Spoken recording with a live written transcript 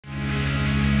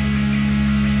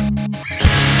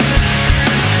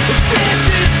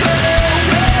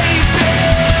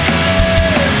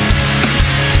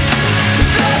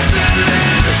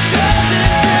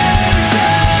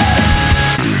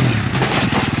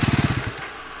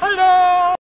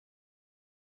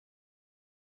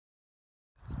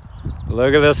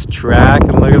Look at this track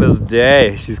and look at this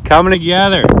day. She's coming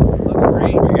together. Looks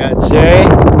great. We got Jay.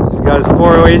 He's got his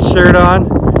 408 shirt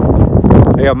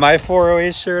on. I got my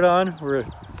 408 shirt on. We're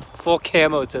full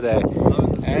camo today.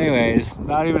 Anyways,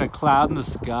 not even a cloud in the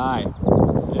sky.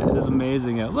 It is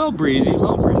amazing. A little breezy, a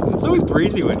little breezy. It's always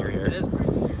breezy when you're here. It is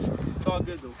breezy. It's all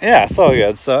good though. Yeah, it's all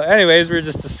good. So anyways, we were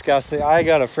just discussing. I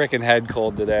got a freaking head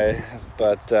cold today,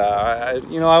 but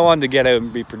you know, I wanted to get out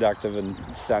and be productive and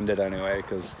send it anyway,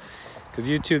 because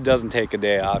YouTube doesn't take a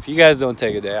day off. You guys don't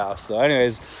take a day off. So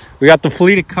anyways, we got the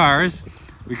fleet of cars.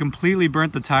 We completely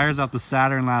burnt the tires off the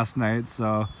Saturn last night,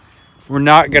 so we're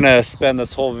not gonna spend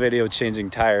this whole video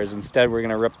changing tires. Instead, we're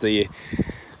gonna rip the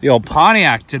old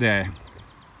Pontiac today.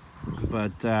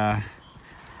 But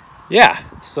yeah,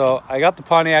 so I got the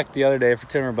Pontiac the other day for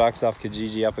 200 bucks off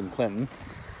Kijiji up in Clinton,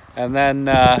 and then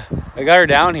I got her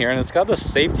down here, and it's got this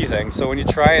safety thing. So when you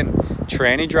try and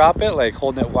tranny drop it, like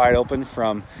holding it wide open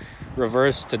from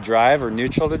reverse to drive or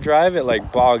neutral to drive, it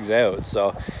like bogs out.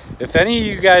 So if any of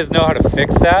you guys know how to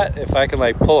fix that, if I can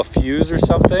like pull a fuse or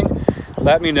something,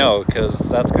 let me know, because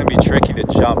that's going to be tricky to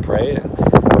jump, right?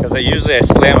 Because I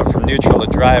slam it from neutral to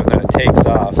drive and then it takes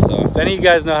off. So if any of you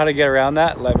guys know how to get around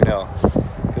that, let me know,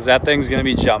 because that thing's going to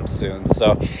be jumped soon.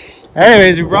 So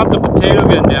anyways, we brought the potato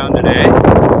gun down today.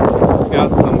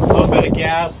 Got a little bit of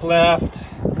gas left.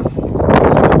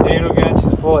 Potato gun,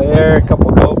 she's full of air, a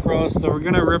couple GoPros. So we're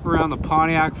going to rip around the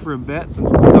Pontiac for a bit since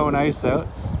it's so nice out.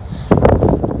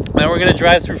 Then we're going to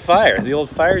drive through fire, the old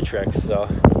fire trick. So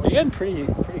you're getting pretty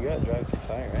good at driving through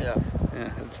fire, right?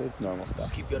 Yeah, it's normal stuff.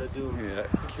 Just keep gotta do. Yeah,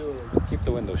 keep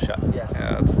the window shut. Yes.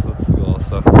 Yeah, that's the goal.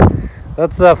 So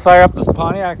let's fire up this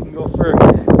Pontiac and go for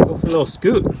a little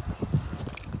scoot.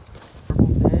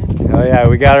 Oh yeah,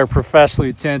 we got her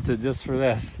professionally tinted just for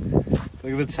this.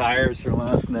 Look at the tires from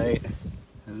last night.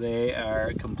 They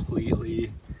are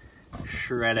completely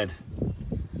shredded.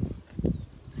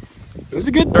 It was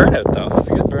a good burnout though. It was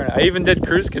a good burnout. I even did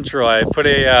cruise control. I put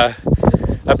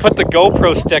the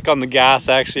GoPro stick on the gas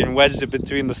actually and wedged it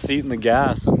between the seat and the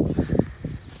gas and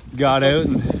got out.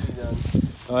 And,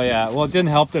 oh yeah, well it didn't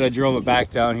help that I drove it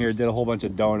back down here, did a whole bunch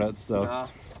of donuts. So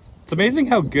it's amazing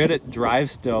how good it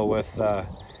drives still with the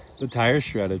tires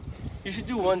shredded. You should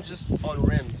do one just on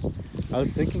rims. I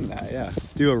was thinking that, yeah.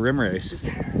 Do a rim race.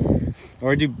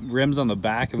 Or do rims on the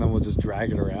back and then we'll just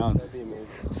drag it around. That'd be amazing.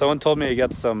 Someone told me to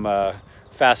get some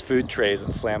fast food trays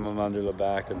and slam them under the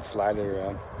back and slide it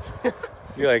around.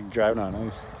 You're like driving on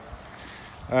ice.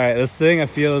 All right, this thing I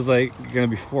feel is like gonna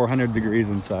be 400 degrees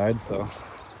inside, so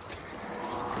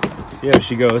let's see how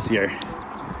she goes here.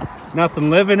 Nothing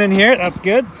living in here, that's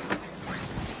good.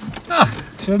 Ah,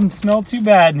 shouldn't smell too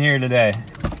bad in here today.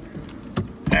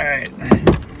 All right.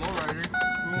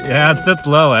 Yeah, it sits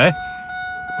low, eh? Is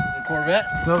it Corvette?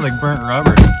 It smells like burnt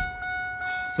rubber.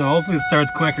 So hopefully it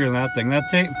starts quicker than that thing. That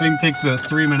thing takes about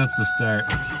 3 minutes to start.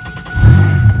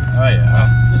 Oh yeah.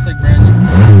 Just like brand new.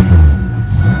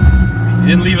 You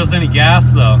didn't leave us any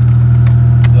gas though.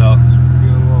 So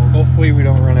hopefully we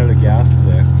don't run out of gas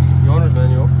today. The owner's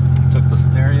manual. Took the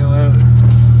stereo out.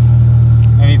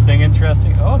 Anything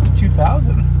interesting? Oh, it's a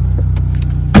 2000.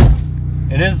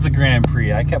 It is the Grand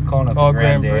Prix. I kept calling it the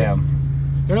Grand Am.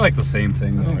 They're like the same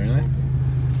thing though, really.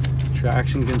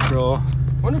 Traction control.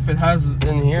 I wonder if it has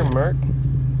in here, Mark.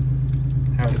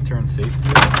 How to turn safety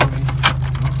on.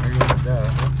 Oh, there goes that.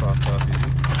 That popped off easy.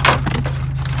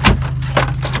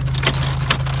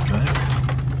 Good.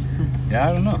 Yeah, I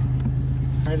don't know.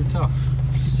 Hard to tell.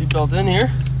 Seatbelt in here.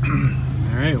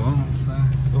 Alright, well,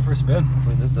 let's go for a spin.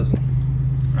 Hopefully this doesn't.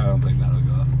 I don't think that'll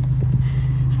go off.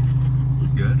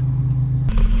 Good.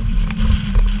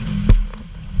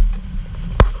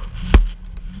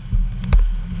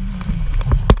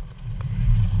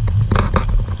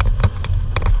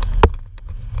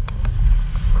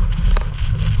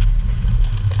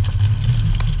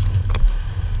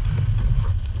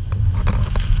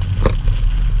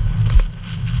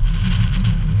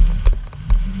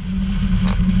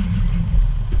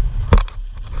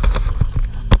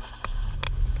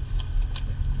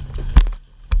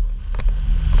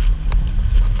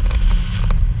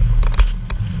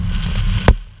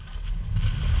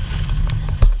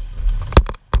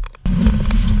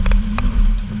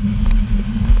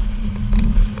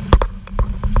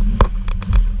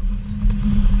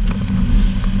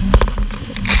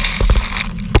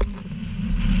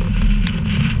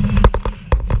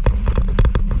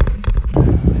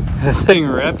 This thing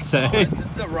rips, eh?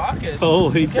 It's a rocket.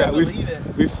 Holy crap,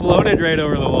 we floated right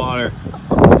over the water.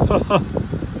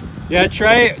 Yeah,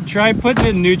 try putting it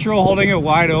in neutral, holding it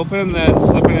wide open, and then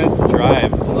slipping it to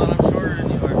drive. Hold on, I'm shorter than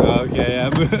you are. Okay, yeah,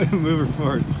 move her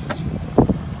forward.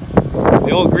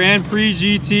 The old Grand Prix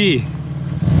GT.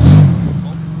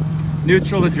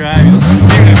 Neutral to drive. See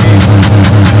what I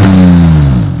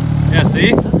mean? Yeah,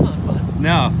 see? That's not fun.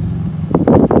 No.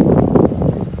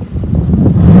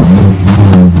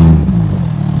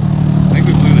 I think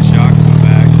we blew the shocks in the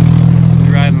back. He's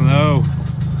riding low.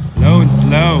 Low and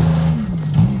slow.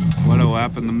 What a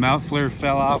weapon. The mount flare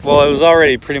fell off. Well, it was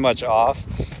already pretty much off.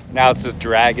 Now it's just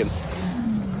dragging.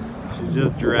 She's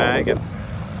just dragging.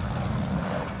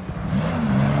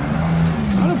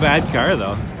 Not a bad car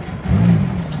though.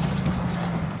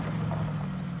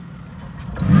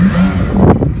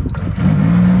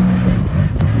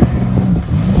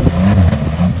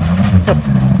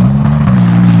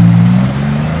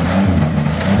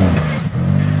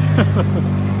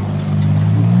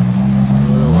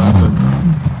 What a weapon.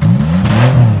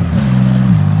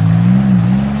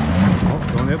 Oh,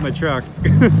 don't hit my truck.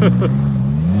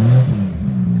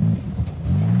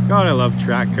 God, I love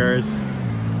track cars.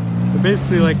 They're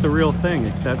basically like the real thing,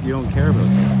 except you don't care about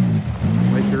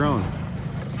them. Make your own.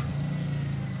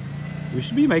 We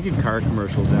should be making car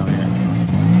commercials down here.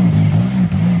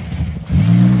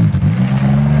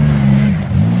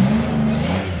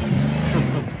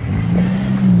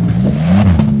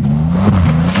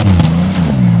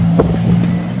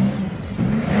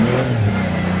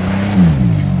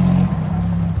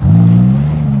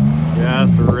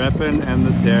 Yes, ripping and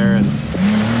the tearing.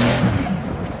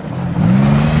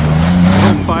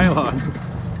 No pylon.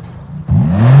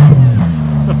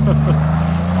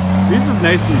 This is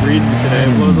nice and breezy today.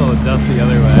 It blows all the dust the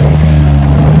other way.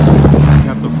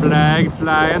 Got the flag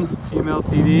flying,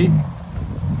 TEAMLTD.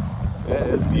 It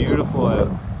is beautiful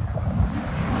out.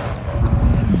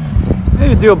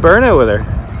 Maybe do a burnout with her.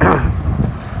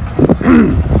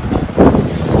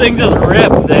 This thing just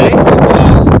rips, eh?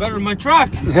 Better than my truck.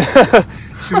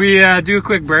 Should we do a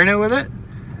quick burnout with it?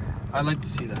 I'd like to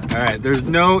see that. All right, there's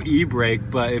no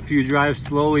e-brake, but if you drive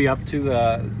slowly up to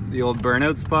the old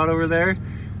burnout spot over there,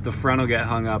 the front will get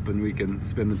hung up and we can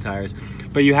spin the tires.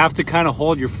 But you have to kind of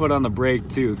hold your foot on the brake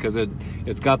too, because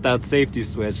it's got that safety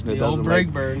switch and it doesn't old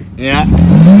brake burn. Yeah.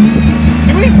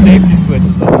 Too many safety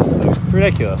switches on this thing. It's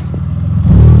ridiculous.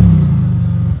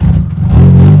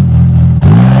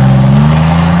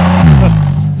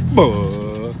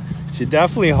 She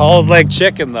definitely hauls like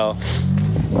chicken though.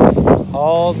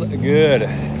 Hauls good.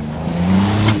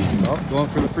 Oh, going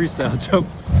for the freestyle jump.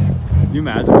 Can you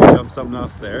imagine if we jumped something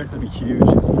off there? That'd be huge.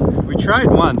 We tried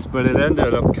once, but it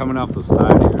ended up coming off the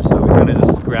side here, so we kind of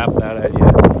just scrapped that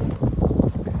idea.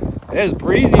 It is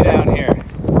breezy down here.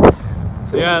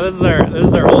 So yeah, this is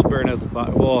our old burnout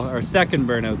spot. Well, our second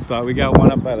burnout spot. We got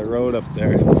one up by the road up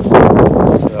there. So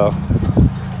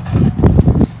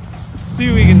let's see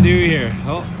what we can do here.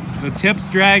 Oh, the tip's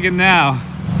dragging now.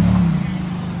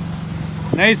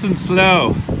 Nice and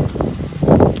slow.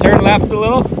 Turn left a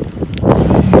little.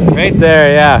 Right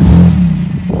there, yeah.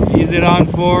 Ease it on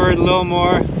forward a little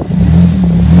more. A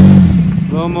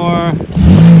little more.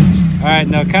 All right,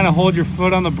 now kind of hold your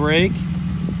foot on the brake.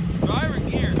 Driver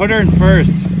gear. Put her in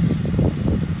first.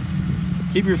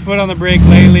 Keep your foot on the brake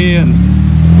lightly and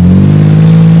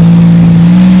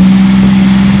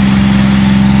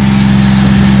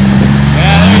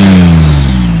yeah, there you go.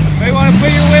 You might want to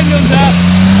put your windows up.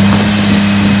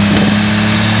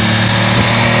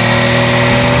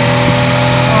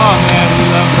 Oh man, we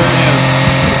love burnouts.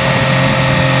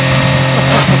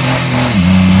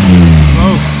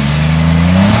 Smoke.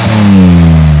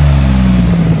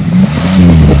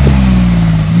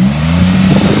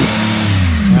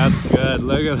 That's good.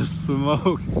 Look at the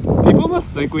smoke. People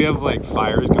must think we have like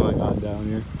fires going on down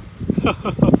here.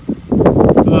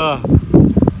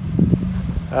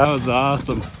 That was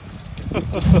awesome. Look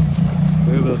at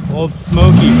the old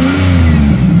smoky.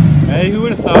 Hey, who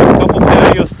would have thought a couple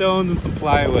patio stones and some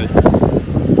plywood?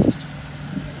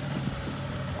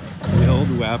 The old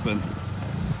weapon.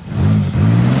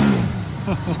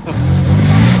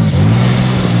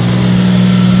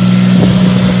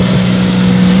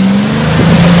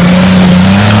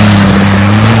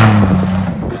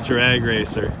 The drag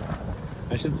racer.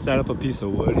 I should set up a piece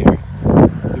of wood here.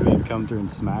 See if we can come through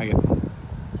and smack it.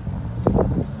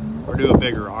 Or do a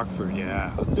big Rockford,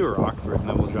 yeah. Let's do a Rockford and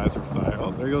then we'll drive through fire.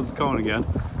 Oh, there goes the cone again.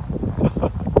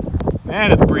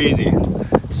 Man, it's breezy.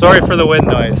 Sorry for the wind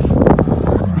noise.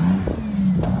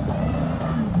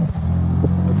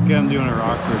 Let's get him doing a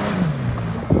Rockford.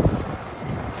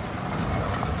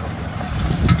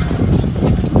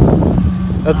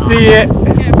 That's the...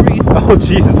 Can't breathe. Oh,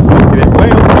 Jesus, smoking it.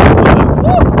 Wait,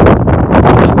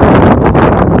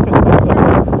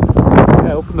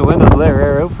 yeah, open the windows, let her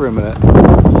air out for a minute.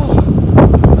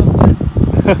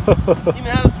 Even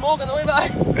had a smoke on the way by.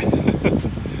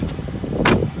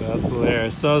 That's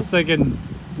hilarious. So I was thinking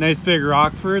nice big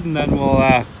Rockford, and then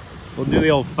we'll do the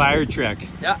old fire trick.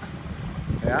 Yeah.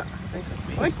 Yeah.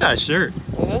 I like that shirt.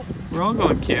 We're all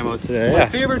going camo today. It's my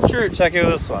favorite shirt. Check out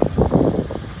this one.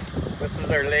 This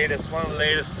is our latest, one of the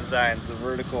latest designs, the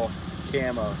vertical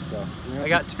camo. So I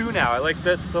got two now. I liked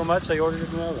it so much I ordered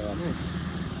another one. Nice.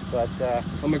 But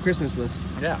On my Christmas list.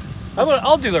 yeah,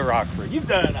 I'll do the Rockford. You've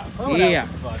done enough. I wanna have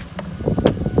some fun.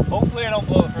 Hopefully I don't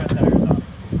blow the front tires off.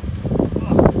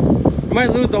 You might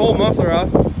lose the whole muffler off.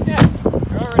 Yeah,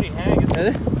 they're already hanging. Are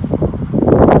they?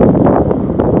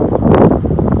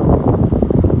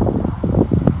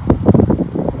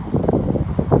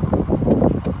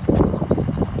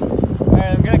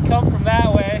 Alright, I'm gonna come from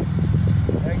that way.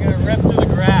 I'm gonna rip through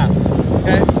the grass.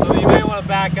 Okay. So you may want to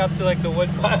back up to like the wood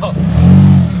pile.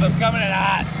 Because I'm coming in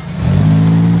hot.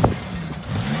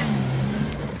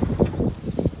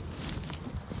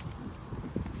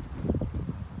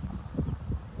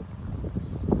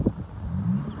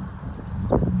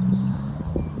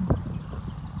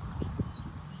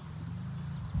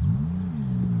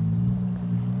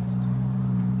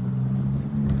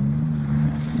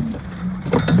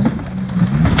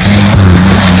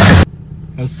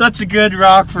 It was such a good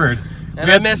Rockford.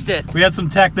 And I missed it. We had some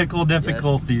technical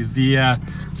difficulties. Yes.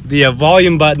 The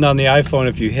volume button on the iPhone,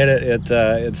 if you hit it,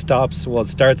 it stops. Well, it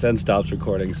starts and stops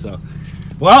recording. So,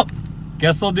 well,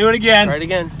 guess I'll do it again. Try it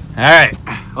again. All right,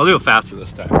 I'll do it faster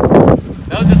this time.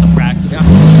 That was just a practice. Yeah.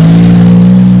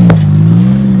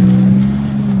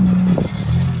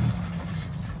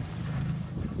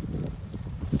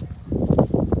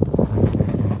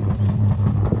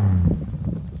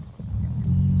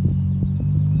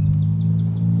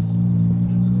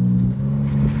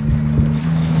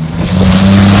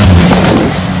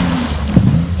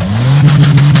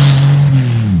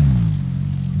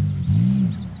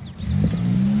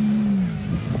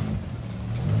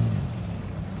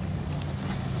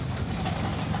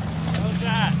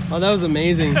 Oh, that was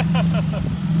amazing.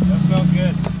 That felt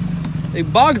good.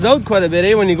 It bogs out quite a bit,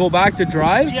 eh, when you go back to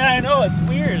drive? Yeah, I know, it's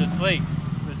weird. It's like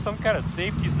there's some kind of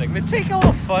safety thing. They take a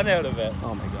little fun out of it.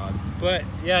 Oh my god. But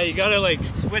yeah, you gotta like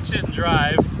switch it and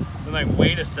drive, and like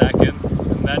wait a second,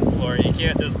 and then floor it. You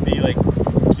can't just be like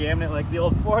jamming it like the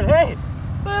old Ford. Hey,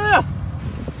 look at this.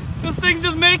 This thing's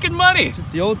just making money.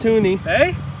 Just the old toonie.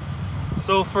 Hey?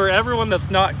 So for everyone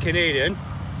that's not Canadian,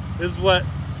 this is what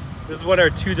our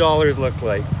 $2 look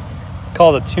like. It's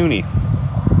called a toonie.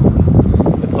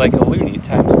 It's like a loonie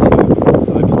times 2.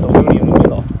 So they put the loonie in the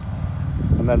middle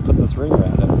and then put this ring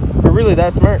around it. We're really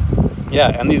that smart. Yeah,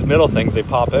 and these middle things, they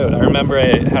pop out. I remember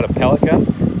I had a pellet gun,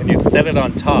 and you'd set it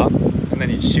on top, and then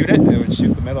you'd shoot it, and it would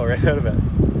shoot the middle right out of it.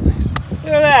 Nice.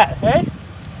 Look at that, hey?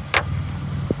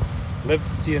 Live to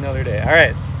see another day. All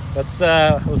right,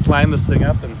 let's line this thing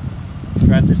up and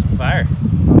run through some fire.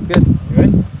 Sounds good. You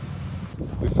good?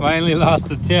 We finally lost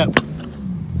the tip.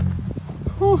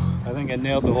 Whew, I think I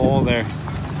nailed the hole there.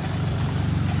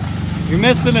 You're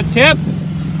missing a tip?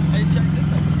 Hey, check this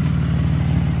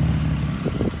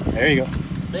out. There you go.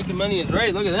 Making money is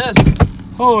right. Look at this.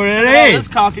 Oh, Look at all hey! this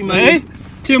coffee money. Hey,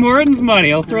 Tim Hortons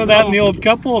money. I'll throw that in the old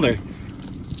cup holder.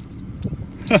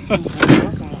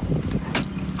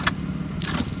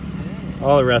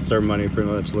 All the rest of our money pretty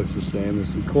much looks the same. There's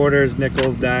some quarters,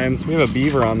 nickels, dimes. We have a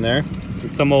beaver on there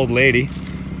with some old lady.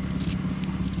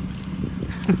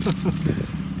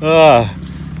 All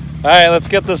right, let's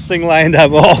get this thing lined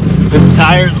up. Oh, this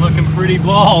tire's looking pretty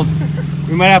bald.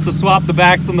 We might have to swap the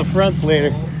backs and the fronts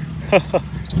later.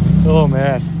 Oh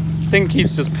man, this thing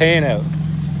keeps just paying out.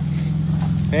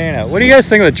 Paying out. What do you guys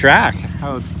think of the track?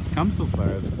 How it's come so far?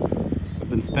 I've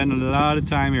been spending a lot of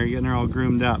time here getting her all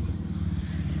groomed up.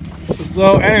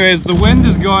 So anyways, the wind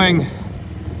is going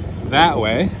that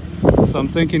way. So I'm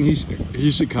thinking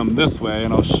he should come this way,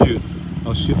 and I'll shoot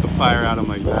the fire at him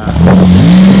like that.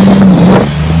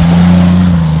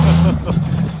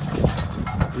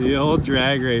 The old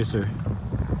drag racer.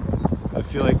 I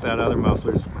feel like that other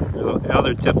muffler's, the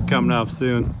other tip's coming off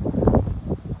soon.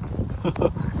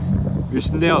 We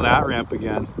should nail that ramp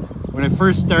again. When I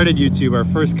first started YouTube, our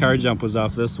first car jump was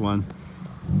off this one.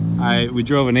 We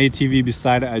drove an ATV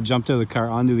beside it. I jumped out of the car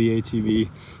onto the ATV,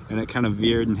 and it kind of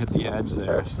veered and hit the edge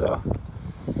there. So,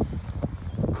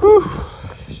 whew,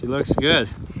 she looks good.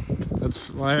 Let's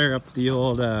fire up the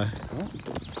old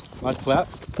mud flap.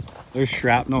 There's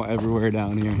shrapnel everywhere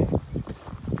down here.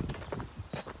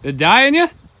 Did it die in you?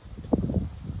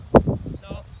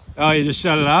 No. Oh, you just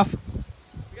shut it off?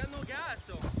 We got no gas,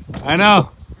 so I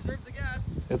know. reserve the gas.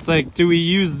 It's like, do we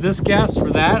use this gas for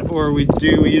that, or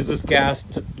do we use this gas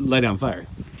to light on fire?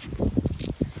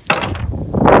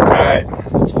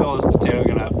 right, let's fill this potato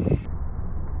gun up.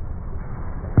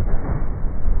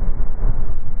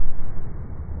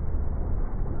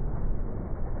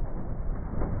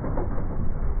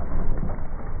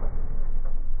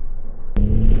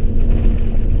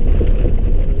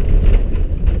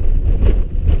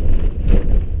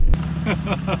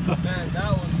 Man,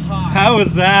 that was hot. How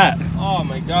was that? Oh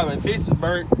my god, my face is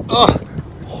burnt. Oh,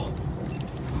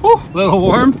 whew, little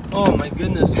warm. Oh my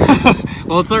goodness.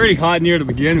 Well, it's already hot in here to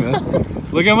begin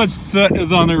with. Look how much soot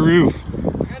is on the roof.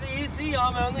 I got the AC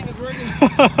on, man. I don't think it's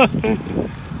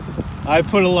working. I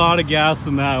put a lot of gas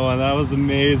in that one. That was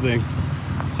amazing.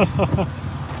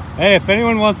 Hey, if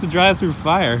anyone wants to drive through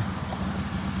fire,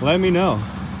 let me know.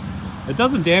 It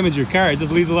doesn't damage your car, it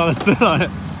just leaves a lot of soot on it.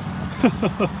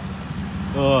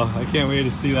 Oh, I can't wait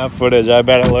to see that footage. I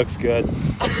bet it looks good.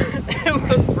 It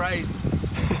was bright.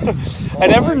 I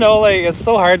never know, like, it's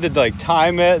so hard to like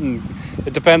time it, and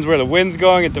it depends where the wind's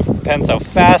going, it depends how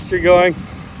fast you're going.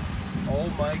 Oh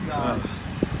my god.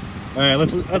 All right,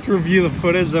 let's review the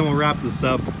footage, then we'll wrap this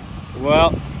up. Well,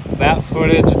 that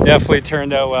footage definitely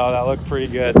turned out well. That looked pretty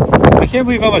good. I can't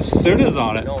believe how much soot is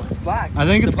on it. No, it's black. I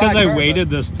think it's because I waited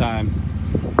this time.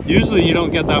 Usually you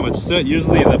don't get that much soot.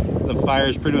 Usually the fire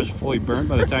is pretty much fully burnt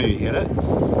by the time you hit it.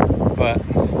 But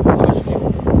How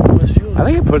much fuel? I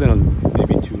think I put in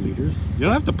maybe 2 liters. You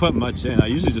don't have to put much in. I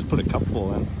usually just put a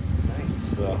cupful in. Nice.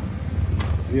 So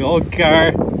the old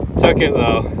car took it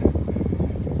though.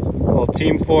 Little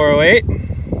Team 408.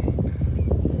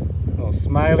 Little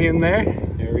smiley in there.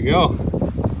 There we go.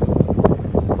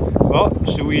 Well,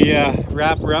 should we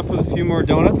wrap her up with a few more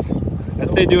donuts? I'd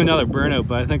say do another burnout,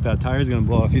 but I think that tire's gonna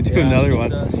blow if you do another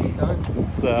one.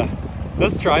 It's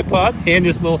this tripod,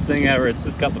 handiest little thing ever. It's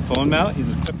just got the phone mount. You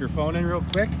just clip your phone in real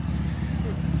quick.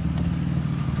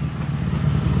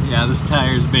 Yeah, this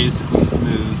tire's basically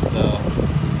smooth, so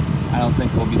I don't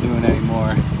think we'll be doing any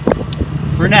more.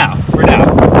 For now. We're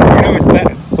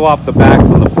gonna swap the backs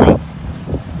and the fronts.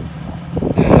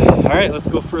 All right, let's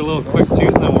go for a little quick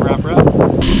toot and then we'll wrap her up.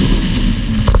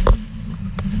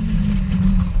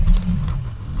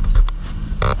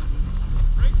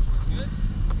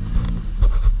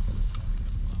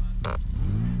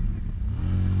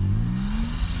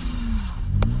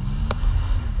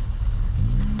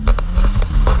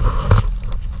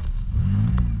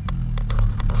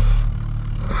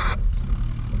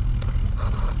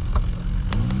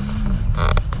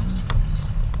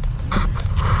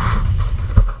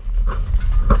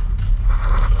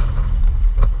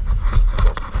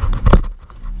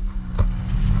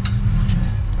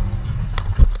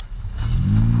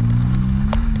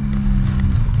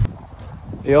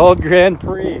 The old Grand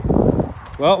Prix.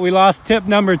 Well, we lost tip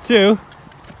number 2.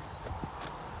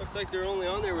 Looks like they're only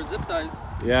on there with zip ties.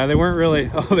 Yeah, they weren't really.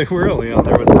 Oh, they were only on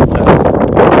there with zip ties.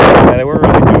 Yeah, they weren't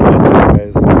really doing much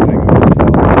anyways. I think it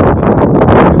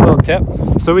was a little tip.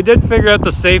 So we did figure out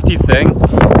the safety thing.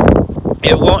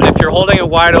 It won't, if you're holding it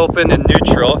wide open in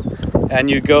neutral and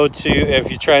you go to, if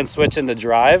you try and switch into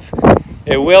drive,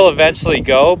 it will eventually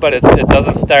go, but it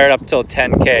doesn't start up till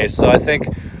 10K. So I think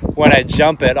when I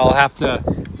jump it, I'll have to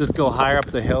just go higher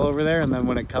up the hill over there, and then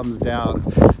when it comes down,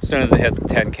 as soon as it hits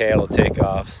 10K, it'll take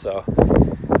off. So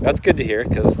that's good to hear,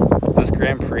 because this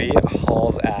Grand Prix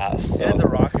hauls ass. So. Yeah, it's a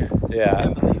rocket. Yeah. I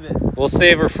can't believe it. We'll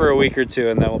save her for a week or two,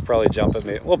 and then we'll probably jump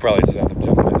it. We'll probably just end up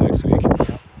jumping it next week.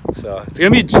 So it's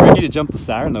gonna be tricky to jump the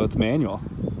siren though. It's manual.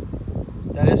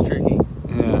 That is tricky.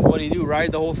 Yeah. What do you do?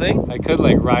 Ride the whole thing? I could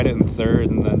like ride it in third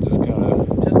and then just kind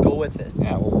of just go with it.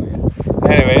 Yeah, we'll wing it.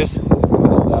 Anyways,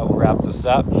 we'll wrap this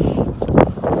up.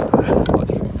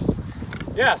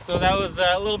 Yeah, so that was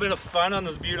a little bit of fun on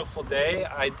this beautiful day.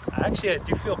 I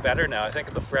do feel better now. I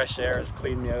think the fresh air has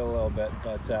cleaned me out a little bit,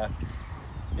 but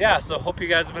yeah, so hope you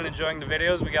guys have been enjoying the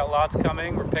videos. We got lots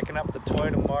coming. We're picking up the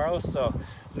toy tomorrow, so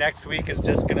next week is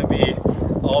just gonna be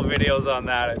all videos on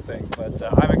that, I think. But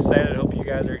I'm excited. I hope you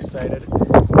guys are excited.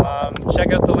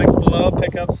 Check out the links below.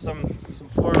 Pick up some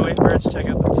 408 merch. Check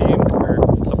out the team, or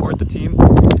support the team.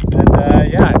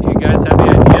 And yeah, if you guys have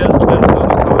any ideas, let us know in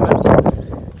the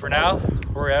comments. For now,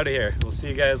 we're out of here. We'll see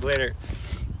you guys later.